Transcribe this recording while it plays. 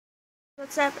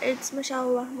What's up, it's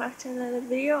Michelle. Welcome back to another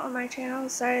video on my channel.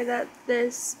 Sorry that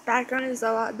this background is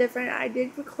a lot different. I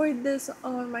did record this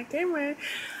on my camera,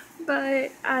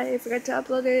 but I forgot to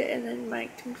upload it, and then my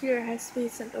computer has to be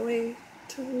sent away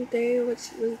today,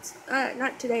 which is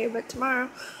not today but tomorrow,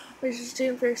 which is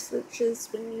June 1st, which is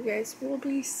when you guys will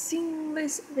be seeing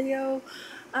this video.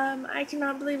 I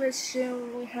cannot believe it's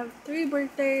June. We have 3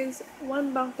 birthdays,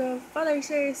 1 Bonko, Father's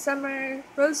Day, Summer,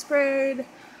 Rosebird.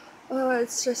 Oh,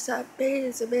 it's just a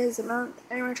busy month,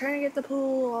 and we're trying to get the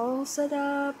pool all set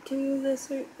up too this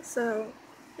week, so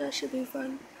that should be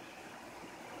fun.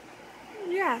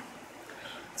 Yeah,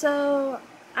 so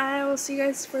I will see you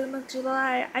guys for the month of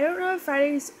July. I don't know if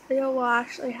Friday's video will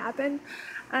actually happen.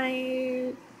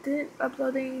 I didn't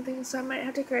upload anything, so I might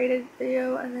have to create a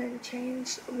video and then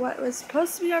change what was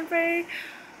supposed to be on Friday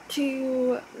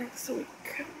to next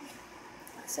week.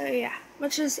 So yeah,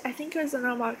 which is, I think it was an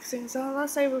unboxing, so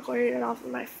unless I recorded it off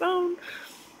of my phone,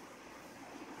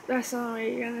 that's the only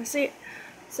way you're gonna see it.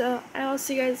 So I will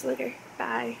see you guys later.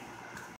 Bye.